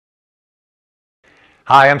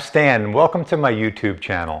Hi, I'm Stan and welcome to my YouTube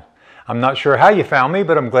channel. I'm not sure how you found me,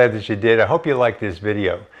 but I'm glad that you did. I hope you like this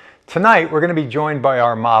video. Tonight we're going to be joined by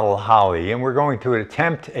our model Holly, and we're going to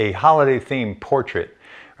attempt a holiday themed portrait.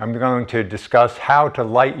 I'm going to discuss how to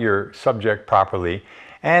light your subject properly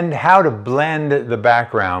and how to blend the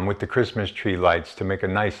background with the Christmas tree lights to make a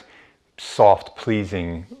nice, soft,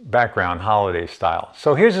 pleasing background holiday style.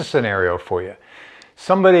 So here's a scenario for you.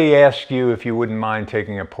 Somebody asked you if you wouldn't mind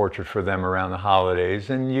taking a portrait for them around the holidays,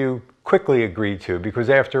 and you quickly agreed to, because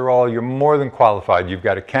after all, you're more than qualified. You've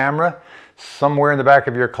got a camera, somewhere in the back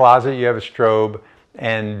of your closet you have a strobe,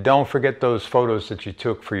 and don't forget those photos that you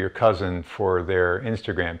took for your cousin for their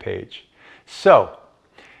Instagram page. So,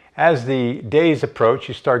 as the days approach,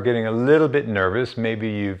 you start getting a little bit nervous. Maybe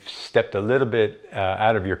you've stepped a little bit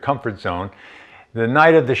out of your comfort zone. The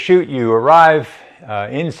night of the shoot, you arrive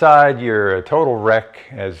inside, you're a total wreck,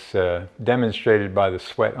 as demonstrated by the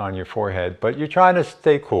sweat on your forehead, but you're trying to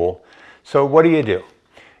stay cool. So what do?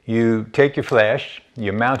 You take your flash,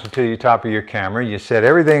 you mount it to the top of your camera, you set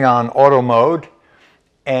everything on auto mode,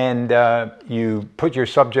 and you put your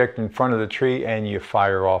subject in front of the tree and you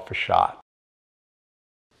fire off a shot.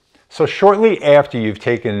 So shortly after you've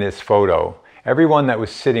taken this photo, everyone that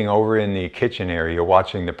was sitting over in the kitchen area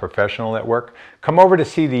watching the professional at work come over to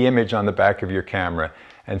see the image on the back of your camera,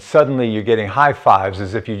 and suddenly you're getting high fives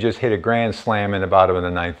as if you just hit a grand slam in the bottom of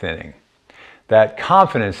the ninth inning. That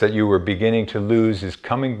confidence that you were beginning to lose is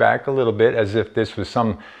coming back a little bit, as if this was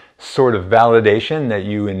some sort of validation that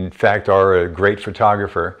you in fact are a great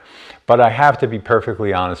photographer. But I have to be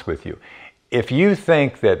perfectly honest with you. If you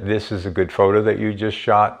think that this is a good photo that you just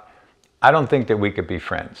shot, I don't think that we could be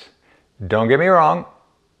friends. Don't get me wrong,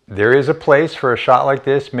 there is a place for a shot like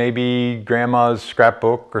this, maybe grandma's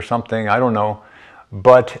scrapbook or something, I don't know.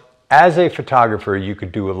 But as a photographer, you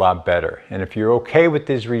could do a lot better. And if you're okay with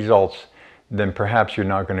these results, then perhaps you're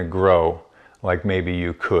not going to grow like maybe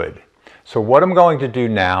you could. So what I'm going to do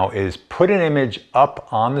now is put an image up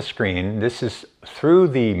on the screen. This is through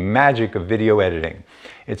the magic of video editing.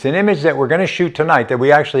 It's an image that we're going to shoot tonight that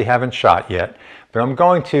we actually haven't shot yet, but I'm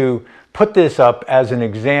going to put this up as an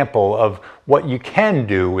example of what you can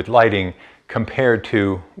do with lighting compared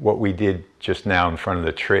to what we did just now in front of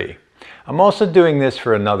the tree. I'm also doing this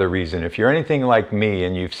for another reason. If you're anything like me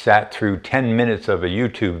and you've sat through 10 minutes of a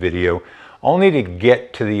YouTube video only to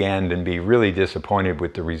get to the end and be really disappointed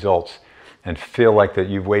with the results and feel like that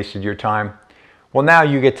you've wasted your time, well, now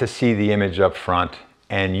you get to see the image up front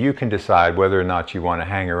and you can decide whether or not you want to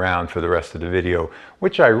hang around for the rest of the video,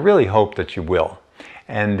 which I really hope that you will.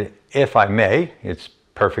 And if I may, it's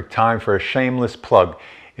perfect time for a shameless plug.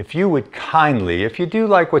 If you would kindly, if you do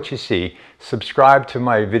like what you see, subscribe to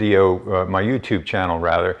my video, my YouTube channel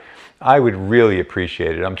rather, I would really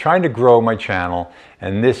appreciate it. I'm trying to grow my channel,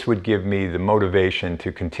 and this would give me the motivation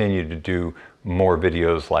to continue to do more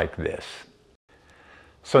videos like this.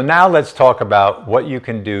 So now let's talk about what you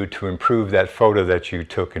can do to improve that photo that you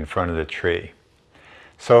took in front of the tree.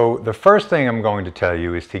 So the first thing I'm going to tell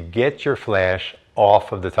you is to get your flash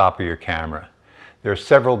off of the top of your camera. There are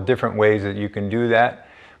several different ways that you can do that.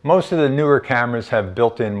 Most of the newer cameras have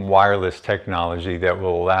built-in wireless technology that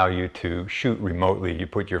will allow you to shoot remotely. You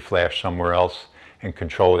put your flash somewhere else and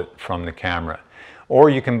control it from the camera. Or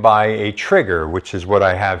you can buy a trigger, which is what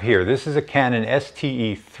I have here. This is a Canon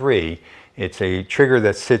STE3. It's a trigger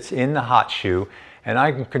that sits in the hot shoe, and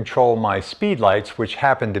I can control my speed lights, which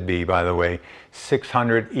happen to be, by the way,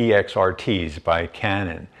 600 EXRTs by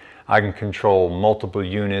Canon. I can control multiple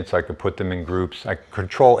units, I can put them in groups, I can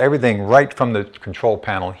control everything right from the control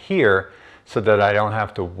panel here so that I don't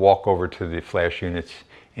have to walk over to the flash units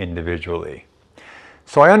individually.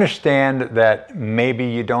 So I understand that maybe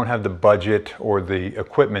you don't have the budget or the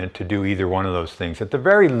equipment to do either one of those things. At the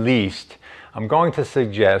very least, I'm going to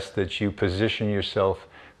suggest that you position yourself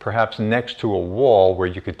perhaps next to a wall where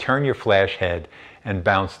you could turn your flash head and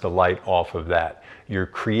bounce the light off of that. You're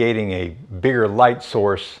creating a bigger light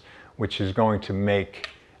source, which is going to make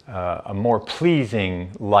a more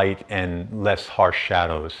pleasing light and less harsh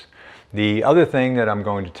shadows. The other thing that I'm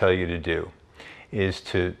going to tell you to do is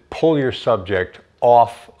to pull your subject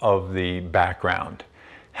off of the background.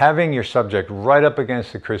 Having your subject right up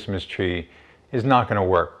against the Christmas tree is not going to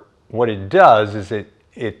work. What it does is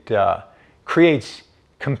it creates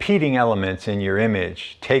competing elements in your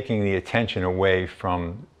image, taking the attention away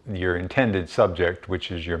from your intended subject,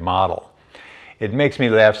 which is your model. It makes me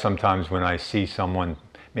laugh sometimes when I see someone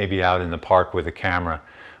maybe out in the park with a camera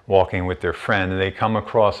walking with their friend, and they come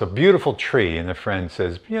across a beautiful tree, and the friend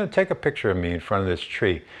says, you know, take a picture of me in front of this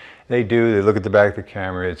tree. They do, they look at the back of the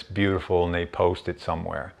camera, it's beautiful, and they post it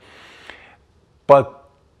somewhere. But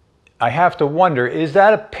I have to wonder, is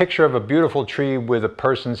that a picture of a beautiful tree with a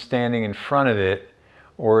person standing in front of it,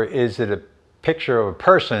 or is it a picture of a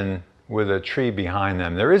person with a tree behind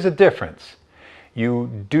them? There is a difference.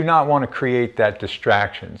 You do not want to create that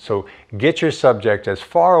distraction. So get your subject as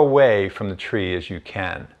far away from the tree as you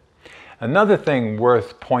can. Another thing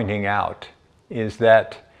worth pointing out is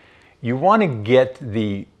that you want to get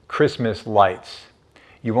the Christmas lights.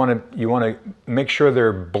 You want to make sure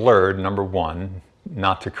they're blurred, number one,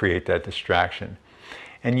 not to create that distraction.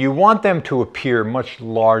 And you want them to appear much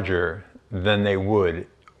larger than they would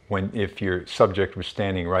if your subject was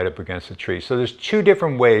standing right up against a tree. So there's two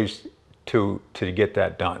different ways to get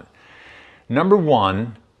that done. Number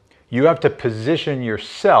one, you have to position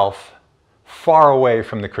yourself far away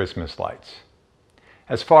from the Christmas lights,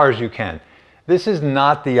 as far as you can. This is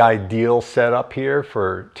not the ideal setup here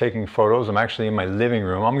for taking photos. I'm actually in my living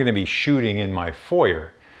room. I'm going to be shooting in my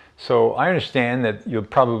foyer. So I understand that you'll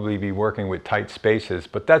probably be working with tight spaces,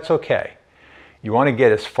 but that's okay. You want to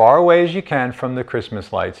get as far away as you can from the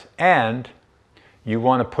Christmas lights, and you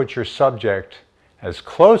want to put your subject as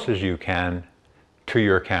close as you can to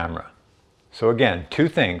your camera. So again, two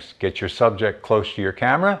things: get your subject close to your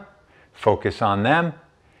camera, focus on them,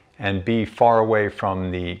 and be far away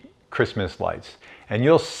from the Christmas lights. And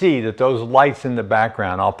you'll see that those lights in the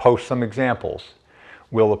background, I'll post some examples,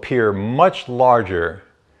 will appear much larger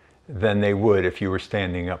than they would if you were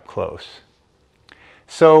standing up close.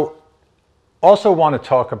 So also want to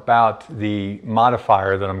talk about the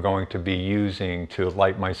modifier that I'm going to be using to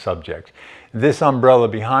light my subject. This umbrella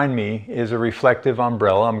behind me is a reflective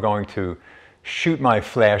umbrella. I'm going to shoot my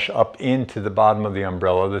flash up into the bottom of the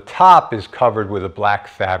umbrella. The top is covered with a black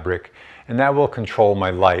fabric, and that will control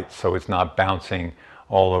my light so it's not bouncing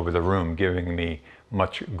all over the room, giving me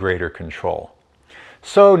much greater control.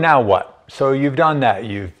 So now what? So you've done that.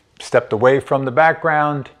 You've stepped away from the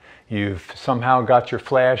background. You've somehow got your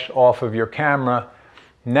flash off of your camera.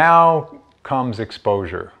 Now comes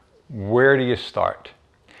exposure. Where do you start?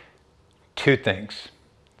 Two things.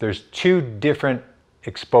 There's two different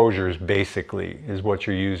exposures, basically, is what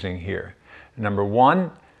you're using here. Number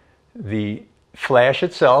one, the flash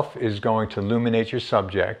itself is going to illuminate your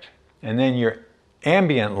subject, and then your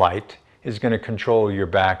ambient light is going to control your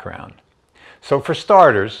background. So for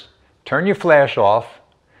starters, turn your flash off.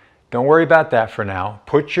 Don't worry about that for now.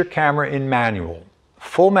 Put your camera in manual,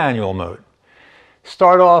 full manual mode.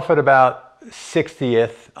 Start off at about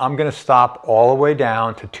 60th. I'm going to stop all the way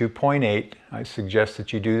down to 2.8. I suggest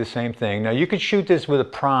that you do the same thing. Now you could shoot this with a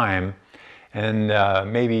prime and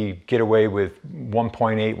maybe get away with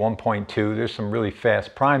 1.8, 1.2. There's some really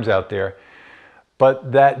fast primes out there.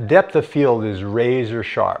 But that depth of field is razor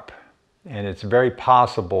sharp. And it's very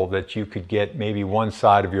possible that you could get maybe one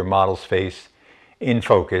side of your model's face in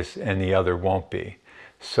focus and the other won't be.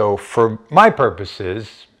 So for my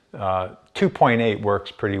purposes, 2.8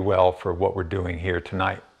 works pretty well for what we're doing here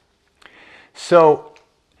tonight. So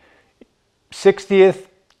 60th,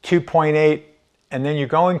 2.8, and then you're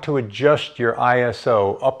going to adjust your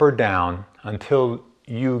ISO up or down until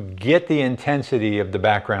you get the intensity of the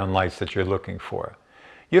background lights that you're looking for.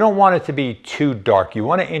 You don't want it to be too dark. You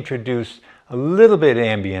want to introduce a little bit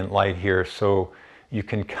ambient light here so you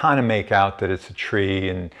can kind of make out that it's a tree,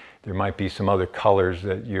 and there might be some other colors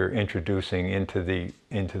that you're introducing into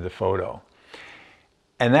the photo.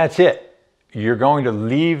 And that's it. You're going to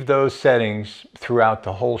leave those settings throughout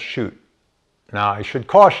the whole shoot. Now, I should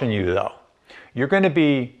caution you though, you're going to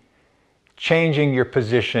be changing your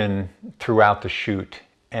position throughout the shoot,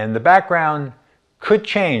 and the background could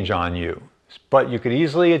change on you, but you could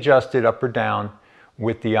easily adjust it up or down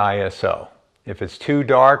with the ISO. If it's too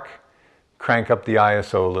dark, crank up the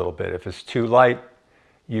ISO a little bit. If it's too light,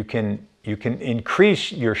 you can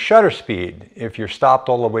increase your shutter speed. If you're stopped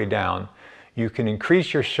all the way down, you can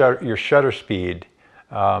increase your shutter speed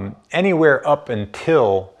anywhere up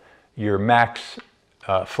until your max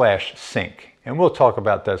flash sync. And we'll talk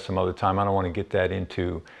about that some other time. I don't want to get that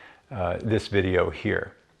into this video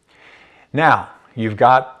here. Now, you've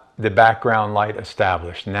got the background light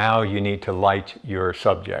established. Now you need to light your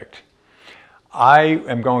subject. I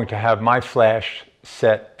am going to have my flash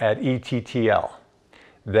set at ETTL.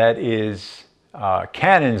 That is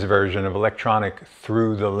Canon's version of electronic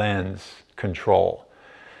through the lens control.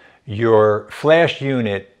 Your flash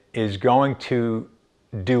unit is going to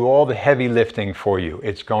do all the heavy lifting for you.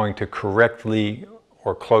 It's going to correctly,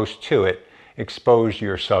 or close to it, expose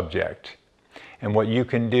your subject. And what you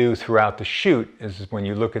can do throughout the shoot is when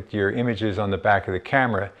you look at your images on the back of the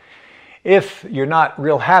camera, if you're not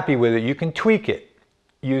real happy with it, you can tweak it.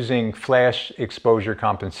 Using flash exposure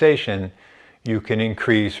compensation, you can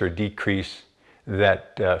increase or decrease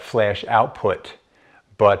that flash output,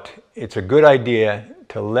 but it's a good idea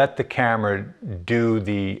to let the camera do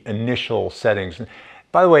the initial settings.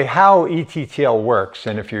 By the way, how ETTL works,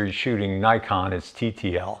 and if you're shooting Nikon, it's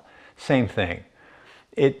TTL, same thing.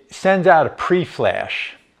 It sends out a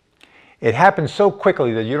pre-flash. It happens so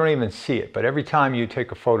quickly that you don't even see it, but every time you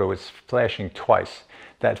take a photo, it's flashing twice.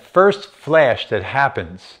 That first flash that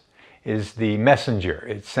happens is the messenger.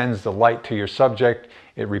 It sends the light to your subject,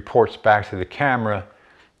 it reports back to the camera,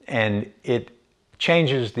 and it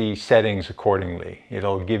changes the settings accordingly.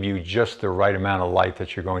 It'll give you just the right amount of light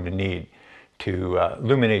that you're going to need to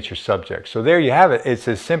illuminate your subject. So there you have it. It's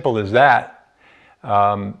as simple as that.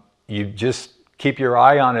 You just keep your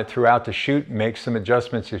eye on it throughout the shoot, make some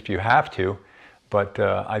adjustments if you have to, but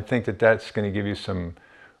I think that that's going to give you some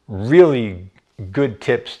really good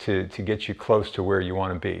tips to get you close to where you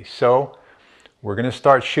want to be. So we're going to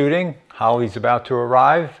start shooting. Holly's about to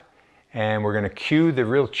arrive, and we're going to cue the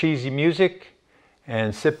real cheesy music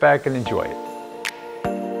and sit back and enjoy it.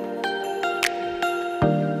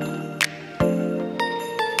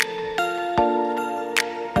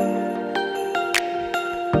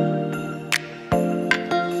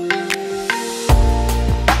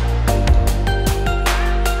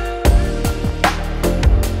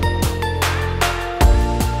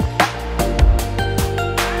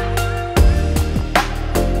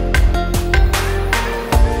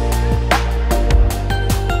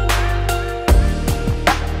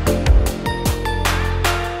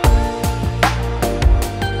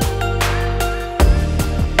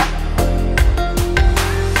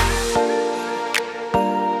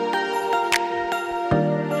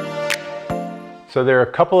 So there are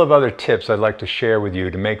a couple of other tips I'd like to share with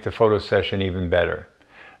you to make the photo session even better.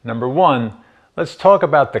 Number one, let's talk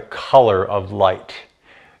about the color of light.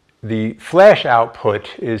 The flash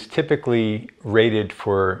output is typically rated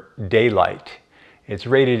for daylight. It's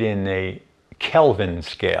rated in a Kelvin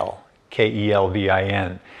scale,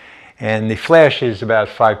 Kelvin, and the flash is about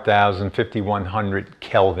 5,000, 5,100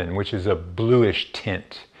 Kelvin, which is a bluish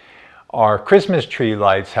tint. Our Christmas tree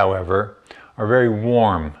lights, however, are very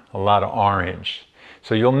warm, a lot of orange.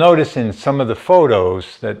 So you'll notice in some of the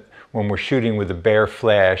photos that when we're shooting with a bare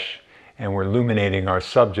flash and we're illuminating our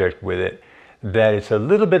subject with it, that it's a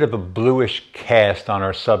little bit of a bluish cast on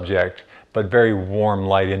our subject, but very warm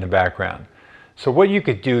light in the background. So what you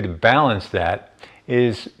could do to balance that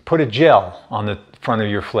is put a gel on the front of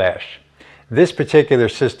your flash. This particular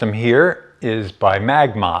system here is by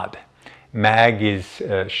Mag. Mag is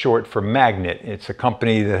short for magnet. It's a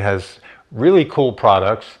company that has really cool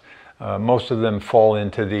products. Most of them fall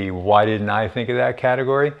into the why didn't I think of that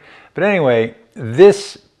category. But anyway,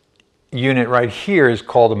 this unit right here is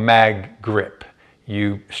called a Mag Grip.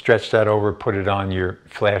 You stretch that over, put it on your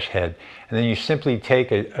flash head, and then you simply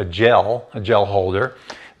take a gel holder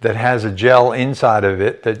that has a gel inside of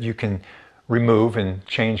it that you can remove and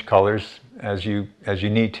change colors as you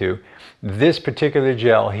need to. This particular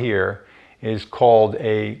gel here is called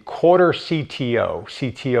a quarter CTO.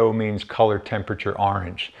 CTO means color temperature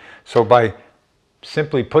orange. So by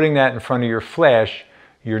simply putting that in front of your flash,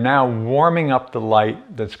 you're now warming up the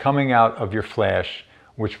light that's coming out of your flash,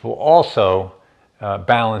 which will also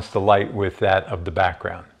balance the light with that of the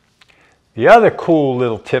background. The other cool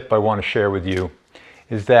little tip I want to share with you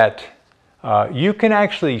is that you can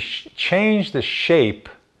actually change the shape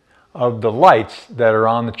of the lights that are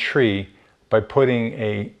on the tree by putting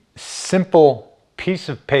a simple piece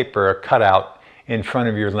of paper, a cutout, in front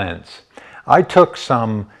of your lens. I took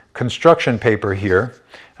some construction paper here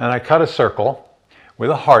and I cut a circle with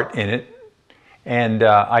a heart in it, and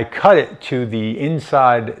I cut it to the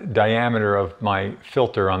inside diameter of my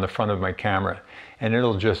filter on the front of my camera, and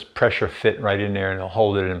it'll just pressure fit right in there and it'll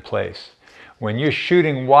hold it in place. When you're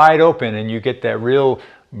shooting wide open and you get that real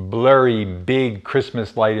blurry big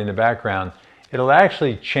Christmas light in the background, it'll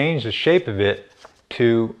actually change the shape of it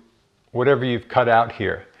to whatever you've cut out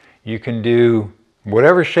here. You can do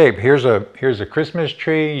whatever shape. Here's a Christmas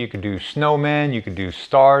tree, you could do snowmen, you could do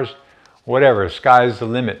stars, whatever, sky's the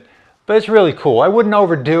limit. But it's really cool. I wouldn't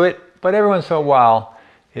overdo it, but every once in a while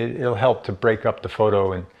it'll help to break up the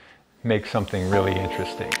photo and make something really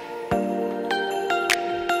interesting.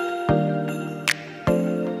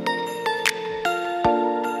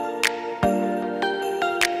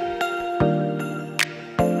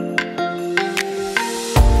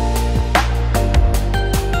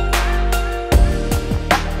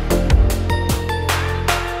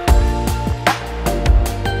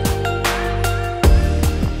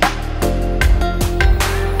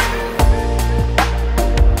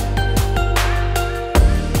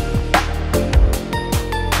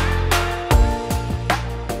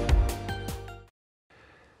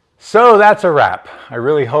 So that's a wrap. I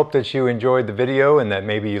really hope that you enjoyed the video and that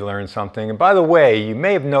maybe you learned something. And by the way, you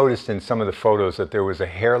may have noticed in some of the photos that there was a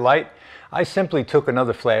hair light. I simply took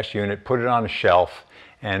another flash unit, put it on a shelf,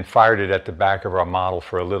 and fired it at the back of our model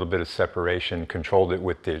for a little bit of separation, controlled it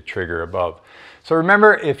with the trigger above. So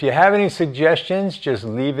remember, if you have any suggestions, just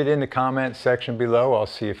leave it in the comment section below. I'll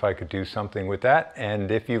see if I could do something with that. And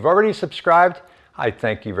if you've already subscribed, I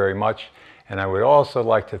thank you very much. And I would also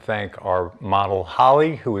like to thank our model,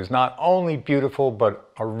 Holly, who is not only beautiful,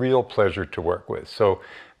 but a real pleasure to work with. So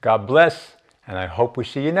God bless, and I hope we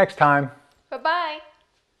see you next time. Bye-bye.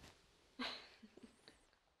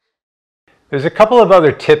 There's a couple of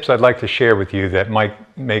other tips I'd like to share with you that might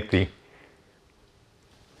make the...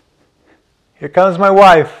 Here comes my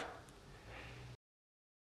wife.